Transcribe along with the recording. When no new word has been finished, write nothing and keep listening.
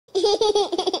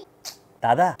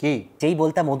দাদা কি? যেই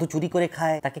বলতা মধু চুরি করে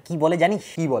খায় তাকে কি বলে জানিস?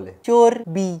 কি বলে?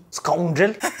 চর্বি।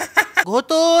 স্কাউন্ড্রেল।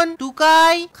 ঘোতন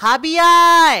টুকাই খাবি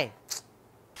আয়।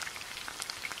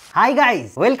 Hi guys,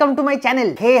 welcome to my channel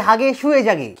খেয়ে হাগে শুয়ে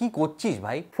জাগে। কি করছিস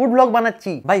ভাই? ফুড ব্লগ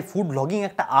বানাচ্ছি ভাই ফুড ব্লগিং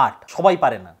একটা আর্ট, সবাই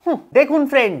পারে না। দেখুন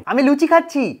ফ্রেন্ড, আমি লুচি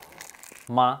খাচ্ছি।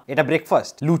 মা, এটা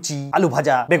ব্রেকফাস্ট, লুচি, আলু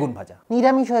ভাজা, বেগুন ভাজা।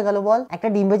 নিরামিষ হয়ে গেল বল, একটা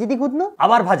ডিম ভেজে দি ঘুতনো।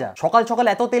 আবার ভাজা, সকাল সকাল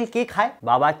এত তেল কে খায়?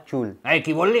 বাবার চুল। এই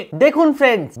কি বললি? দেখুন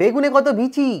ফ্রেন্ডস, বেগুনে কত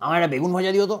বিচি। আমার একটা বেগুন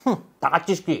ভাজা দিও তো।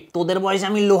 তাকাচ্ছিস কি? তোদের বয়সে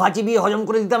আমি লোহা চিবিয়ে হজম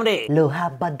করে দিতাম রে। লোহা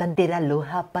বদন তেরা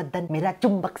লোহা বদন মেরা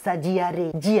চুম্বক সা জিয়া রে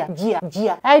জিয়া জিয়া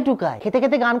জিয়া। এই টুকাই, খেতে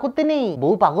খেতে গান করতে নেই,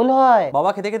 বউ পাগল হয়। বাবা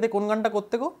খেতে খেতে কোন গানটা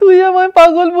করতে গো? তুই আমায়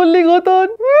পাগল বললি ঘোতন।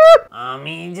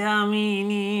 আমি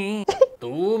জামিনি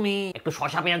তুমি একটু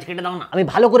শশা পেঁয়াজ কেটে দাও না। আমি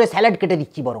ভালো করে স্যালাড কেটে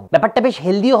দিচ্ছি, বরং ব্যাপারটা বেশ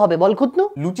হেলদিও হবে বল খুতনু।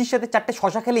 লুচির সাথে 4টে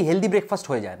শশা খেলে হেলদি ব্রেকফাস্ট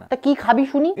হয়ে যায় না? তা কি খাবি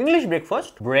শুনি? English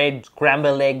breakfast, bread,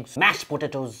 scramble eggs, mash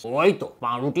potatoes. ওই তো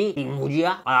পাউরুটি, ডিম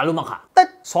ভুজিয়া আর আলু মাখা।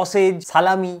 সসেজ,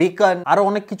 সালামি, বেকন, আরো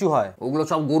অনেক কিছু হয়। ওগুলো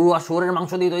সব গরু আর শুয়োরের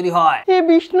মাংস দিয়ে তৈরি হয়। হে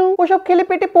বিষ্ণু, ওসব খেলে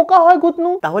পেটে পোকা হয়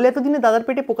ঘুতনু। তাহলে এতদিনে দাদার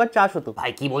পেটে পোকার চাষ হতো।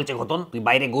 ভাই কি বলছে ঘটন? তুই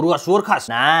বাইরে গরু আর শুয়োর খাস?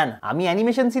 না না, আমি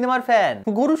অ্যানিমেশন সিনেমার ফ্যান,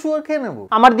 গরু শুয়োর খেয়ে নেবো।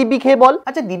 আমার দিব্যি খেয়ে বল।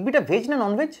 আচ্ছা, দিব্যিটা ভেজ না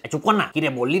নন ভেজ? চুপ কর না, কিরে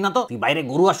বললি না তো তুই বাইরে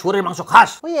গরু আর শুয়োরের মাংস খাস?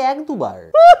 ওই এক দুবার।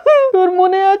 তোর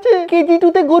মনে আছে কেজি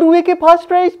 2 গরু একে ফার্স্ট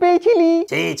প্রাইজ পেয়েছিলি?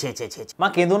 ছে ছে ছে ছে। মা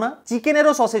কেঁদো না,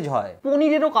 চিকেনেরও সসেজ হয়,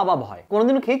 পনিরেরও কাবাব হয়।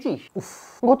 কোনোদিনও খেয়েছিস? উফ,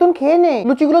 ঘোতন খেয়ে নে,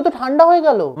 লুচিগুলো তো ঠান্ডা হয়ে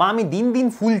গেল। মা আমি দিন দিন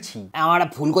ফুলছি। আমার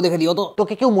একটা ফুলকো দেখে দিও তো।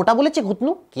 তোকে কেউ মোটা বলেছে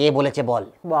ঘুতনু? কে বলেছে বল?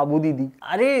 বাবু দিদি।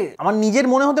 আরে আমার নিজের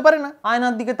মনে হতে পারে না?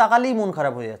 আয়নার দিকে তাকালেই মন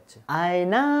খারাপ হয়ে যাচ্ছে।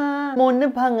 আয়না মন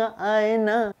ভাঙা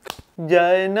আয়না,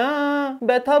 যায় না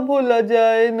ব্যথা ভোলা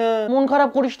যায় না। মন খারাপ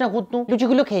করিস না ঘুতনু,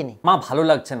 লুচিগুলো খেয়ে নে। মা ভালো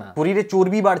লাগছে না, শরীরে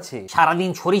চর্বি বাড়ছে।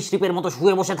 সারাদিন সরীসৃপের মতো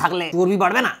শুয়ে বসে থাকলে চর্বি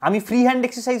বাড়বে না? আমি ফ্রি হ্যান্ড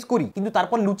এক্সারসাইজ করি, কিন্তু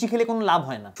তারপর লুচি খেলে কোনো লাভ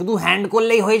হয় না। শুধু হ্যান্ড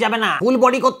করলেই হয়ে যাবে না, ফুল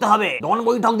বডি করতে হবে, ডন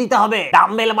বৈঠক দিতে হবে,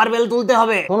 ডাম্বেল বারবেল তুলতে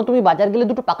হবে। শোনো, তুমি বাজার গেলে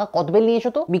দুটো পাকা কদবেল নিয়ে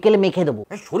এসো তো, বিকেলে মেখে দেবো।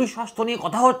 শরীর স্বাস্থ্য নিয়ে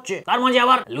কথা হচ্ছে, তার মাঝে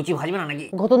আবার লুচি ভাজবে না নাকি?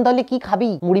 ঘোতন তাহলে কি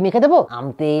খাবি? মুড়ি মেখে দেবো, আম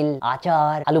তেল,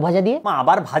 আচার, আলু ভাজা দিয়ে। মা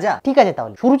আবার ভাজা? ঠিক আছে,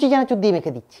 তাহলে সুরুচি চানাচুর দিয়ে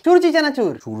মেখে দিচ্ছি। সুরুচি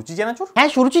চানাচুর? সুরুচি চানাচুর? হ্যাঁ,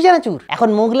 সুরুচি চানাচুর এখন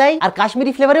মোগলাই আর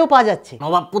কাশ্মীরি ফ্লেভারেও পাওয়া যাচ্ছে।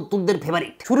 নবাব পুত্তুদের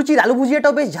ফেভারিট। সুরুচির আলু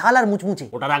ভুজিয়াটাও বেশ ঝাল আর মুচমুচে।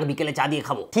 ওটার আগে বিকেলে চা দিয়ে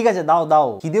খাবো। ঠিক আছে, দাও দাও,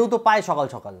 খিদেও তো পায় সকাল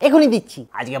সকাল। এখনই দিচ্ছি।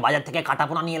 আজকে বাজার থেকে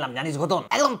কাটাপোনা নিয়ে এলাম, জানিস ঘটন?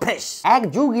 একদম ফ্রেশ। এক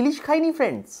যুগ ইলিশ খাইনি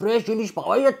ফ্রেন্ডস। ফ্রেশ ইলিশ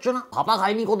পাওয়াই যাচ্ছে না, ভাপা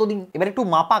খাইনি কতদিন। এবার একটু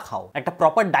মাপা খাও, একটা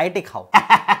প্রপার ডায়েটে খাও।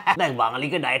 দেখ,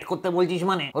 বাঙালিকে ডায়েট করতে বলছিস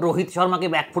মানে রোহিত শর্মাকে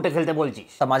ব্যাকফুটে খেলতে বলছিস।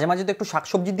 তা মাঝে মাঝে তো একটু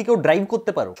শাকসবজির দিকেও ড্রাইভ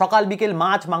করতে পারো। সকাল বিকেল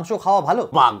মাছ মাংস খাওয়া ভালো।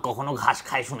 বাঘ কখনো ঘাস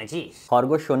খায় শুনেছিস?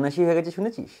 খরগোশ সন্ন্যাসী হয়ে গেছে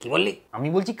শুনেছিস? কি বললি? আমি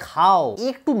বলছি খাও,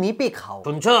 একটু মেপে খাও।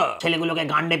 শুনছো? ছেলেগুলোকে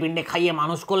গান্ডে পিন্ডে খাইয়ে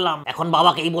মানুষ করলাম, এখন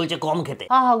বাবাকেই বলছে কম খেতে।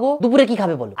 আহা গো, দুপুরে কি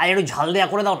খাবে বলো? আর একটু ঝাল দেয়া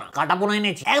করে দাও না, কাটাপোনা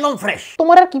এনেছি একদম ফ্রেশ।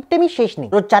 তোমার আর কিপটেমি শেষ নেই,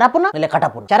 রোজ চারাপোনা নইলে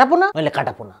কাটাপোনা, চারাপোনা নইলে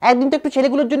কাটাপোনা। একদিন তো একটু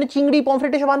ছেলেগুলোর জন্য চিংড়ি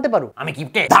পমফ্রেট এসব আনতে পারো। আমি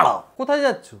কিপটে? দাঁড়াও, কোথায়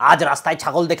যাচ্ছ? আজ রাস্তায়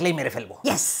ছাগল দেখলেই মেরে ফেলবো।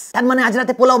 ইয়েস, তার মানে আজ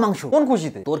রাতে পোলাও মাংস। কোন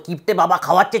খুশিতে? তোর কিপটে বাবা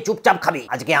খাওয়াচ্ছে, চুপচাপ খাবি।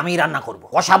 আজকে আমিই রান্না করবো,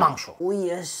 কষা মাংস। ও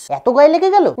ইয়েস, এত গায়ে লেগে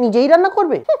গেল, নিজেই রান্না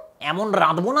করবে? এমন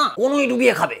রাঁধবো না কোনোই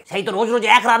ডুবিয়ে খাবে। সেই তো রোজ রোজ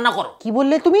এক রান্না করো। কি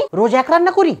বললে তুমি? রোজ এক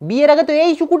রান্না করি? বিয়ের আগে তো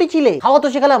এই চুকুটি ছিলে, খাওয়া তো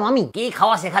শেখালাম আমি। কি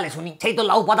খাওয়া শেখালে শুনি? সেই তো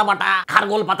লাউ পাতা বাটা,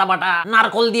 খারগোল পাতা বাটা,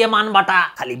 নারকল দিয়ে মান বাটা,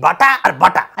 খালি বাটা আর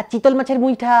বাটা। আর চিতল মাছের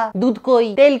মুইঠা, দুধ কই,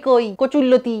 তেল কই,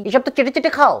 কচুল্লতি, এসব তো চেটে চেটে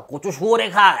খাও। কচু শুয়োরে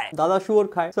খায়। দাদা শুয়োর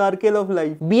খায়, সার্কেল অফ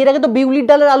লাইফ। বিয়ের আগে তো বিউলির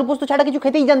ডালের আলু পোস্ত ছাড়া কিছু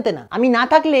খেতেই জানতে না। আমি না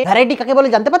থাকলে ভ্যারাইটি কাকে বলে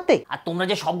জানতে পারতে? আর তোমরা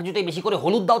যে সবকিছুতেই বেশি করে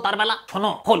হলুদ দাও, তার বেলা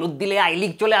শোনো, হলুদ দিলে আই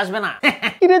লিগ চলে আসবে না।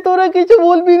 কিরে, তোরা কিছু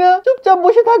বলবি না? চুপচাপ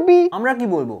বসে থাকবি? আমরা কি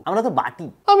বলবো, আমরা তো বাটি।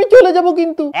 আমি চলে যাব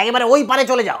কিন্তু। একেবারে ওই পারে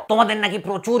চলে যাও। তোমাদের নাকি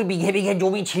প্রচুর বিঘে বিঘে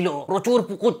জমি ছিল, প্রচুর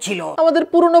পুকুর ছিল। আমাদের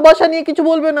পুরনো বাসা নিয়ে কিছু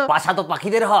বলবে না। বাসা তো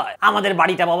পাখিদের হয়, আমাদের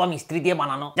বাড়িটা বাবা মিস্ত্রি দিয়ে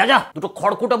বানানো। যা যা, দুটো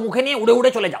খড়কুটো মুখে নিয়ে উড়ে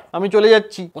উড়ে চলে যাও। আমি চলে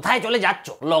যাচ্ছি। কোথায় চলে যাচ্ছ?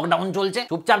 লকডাউন চলছে,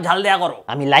 চুপচাপ ঝাল দেয়া করো।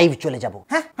 আমি লাইভ চলে যাব।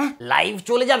 হ্যাঁ, লাইভ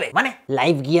চলে যাবে মানে?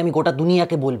 লাইভ গিয়ে আমি গোটা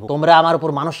দুনিয়াকে বলবো তোমরা আমার উপর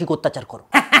মানসিক অত্যাচার করো।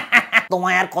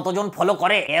 তোমায় আর কতজন ফলো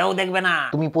করে কেউ দেখবে না।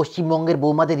 তুমি পশ্চিমবঙ্গের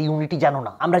বৌমাদের ইউনিটি জানো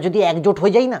না। আমরা যদি একজোট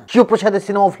হয়ে যাই না, শিবপ্রসাদের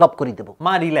সিনেমা ফ্লপ করে দেবো।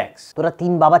 মা রিল্যাক্স। তোরা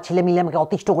 3 বাবা ছেলে মিলে আমাকে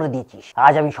অতিষ্ঠ করে দিয়েছিস।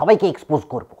 আজ আমি সবাইকে এক্সপোজ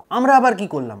করবো। আমরা আবার কি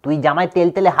করলাম? তুই জামায় তেল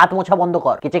তেলে হাত মোছা বন্ধ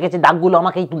কর, কেচে কেচে দাগগুলো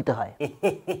আমাকেই তুলতে হয়।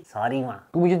 সরি মা।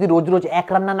 তুমি যদি রোজ রোজ এক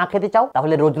রান্না না খেতে চাও,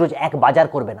 তাহলে রোজ রোজ এক বাজার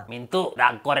করবে না। মিন্তু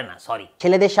রাগ করে না, সরি।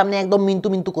 ছেলেদের সামনে একদম মিন্তু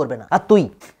মিন্তু করবে না। আর তুই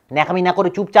ন্যাকামি না করে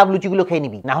চুপচাপ লুচিগুলো খেয়ে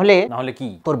নিবি, না হলে কি?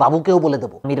 তোর বাবুকেও বলে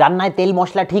দেবো আমি রান্নায় তেল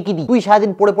মশলা ঠিকই দিই। তুই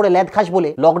সারাদিন পড়ে পড়ে ল্যাদ খাস বলে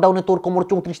লকডাউনে তোর কোমর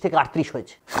 34 থেকে 38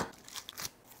 হয়েছে।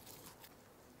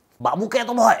 বাবুকে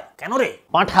এত ভয় কেন রে?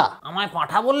 পাঁঠা। আমায়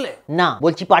পাঁঠা বললে? না,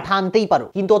 বলছি পাঁঠা আনতেই পারো,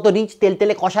 কিন্তু অত রিচ তেল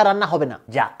তেলে কষা রান্না হবে না।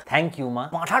 যাক, থ্যাংক ইউ মা।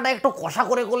 পাঁঠাটা একটু কষা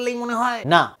করে করলেই মনে হয়।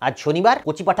 না, আজ শনিবার,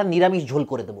 কচি পাঁঠার নিরামিষ ঝোল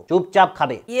করে দেবো, চুপচাপ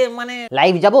খাবে। মানে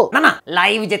লাইভ যাবো? না না,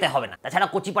 লাইভ যেতে হবে না। তাছাড়া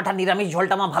কচি পাঁঠার নিরামিষ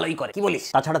ঝোলটা মা ভালোই করে, কি বলিস?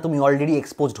 তাছাড়া তুমি অলরেডি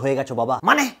এক্সপোজড হয়ে গেছো বাবা।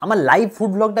 মানে আমার লাইভ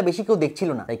ফুড ব্লগটা বেশি কেউ দেখছিল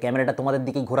না, তাই ক্যামেরাটা তোমাদের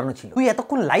দিকেই ঘোরানো ছিল। তুই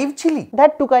এতক্ষণ লাইভ ছিলি?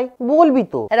 দ্যাট টুকাই, বলবি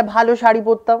তো একটা ভালো শাড়ি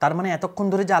পরতাম। তার মানে এতক্ষণ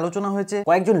ধরে যে আলোচনা হয়েছে,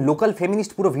 কয়েকজন লোকাল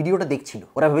ফেমিনিস্ট পুরো ভিডিওটা দেখছিল।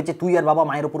 ওরা ভেবেছে তুই আর বাবা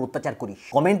মায়ের উপর অত্যাচার করিস।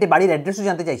 কমেন্টে বাড়ির অ্যাড্রেসও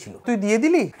জানতে চাইছিল, তুই দিয়ে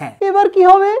দিলি? হ্যাঁ। এবার কি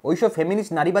হবে? ওইসব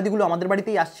ফেমিনিস্ট নারীবাদীগুলো আমাদের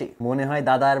বাড়িতেই আসছে, মনে হয়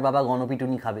দাদা আর বাবা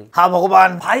গণপিটুনি খাবে। হা ভগবান,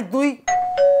 ভাই তুই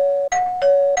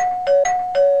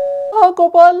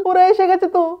কপাল, ওরা এসে গেছে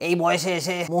তো। এই বয়সে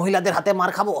এসে মহিলাদের হাতে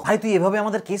মার খাবো? ভাই তুই এভাবে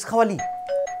আমাদের কেস খাওয়ালি।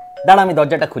 দাঁড়া আমি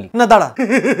দরজাটা খুলি। না দাঁড়া,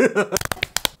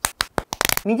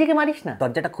 নিজেকে মারিস না,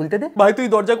 দরজাটা খুলতে দে। ভাই তুই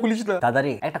দরজা খুলিস না। দাদা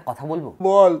রে, একটা কথা বলবো?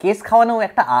 বল। কেস খাওয়ানো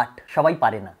একটা আর্ট, সবাই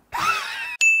পারে না।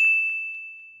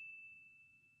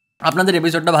 আপনাদের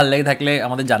এপিসোডটা ভালো লেগে থাকলে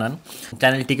আমাদের জানান,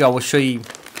 চ্যানেলটিকে অবশ্যই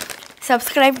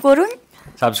সাবস্ক্রাইব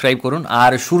করুন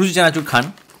আর সুরুচি চানাচুর খান,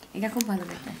 এটা খুব ভালো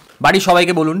লাগে। বাড়ির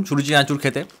সবাইকে বলুন সুরুচি চানাচুর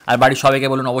খেতে, আর বাড়ির সবাইকে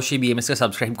বলুন অবশ্যই বিএমএসকে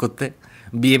সাবস্ক্রাইব করতে,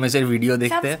 বিএমএস এর ভিডিও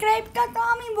দেখতে। সাবস্ক্রাইবটা তো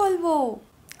আমি বলবো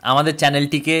আমাদের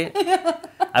চ্যানেলটিকে,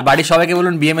 আর বাড়ির সবাইকে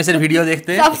বলুন বিএমএস এর ভিডিও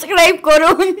দেখতে, সাবস্ক্রাইব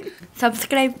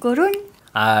করুন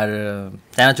আর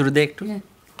চানাচুর দে একটু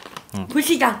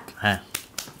খুশিটা। হ্যাঁ,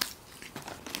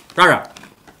 টাটা।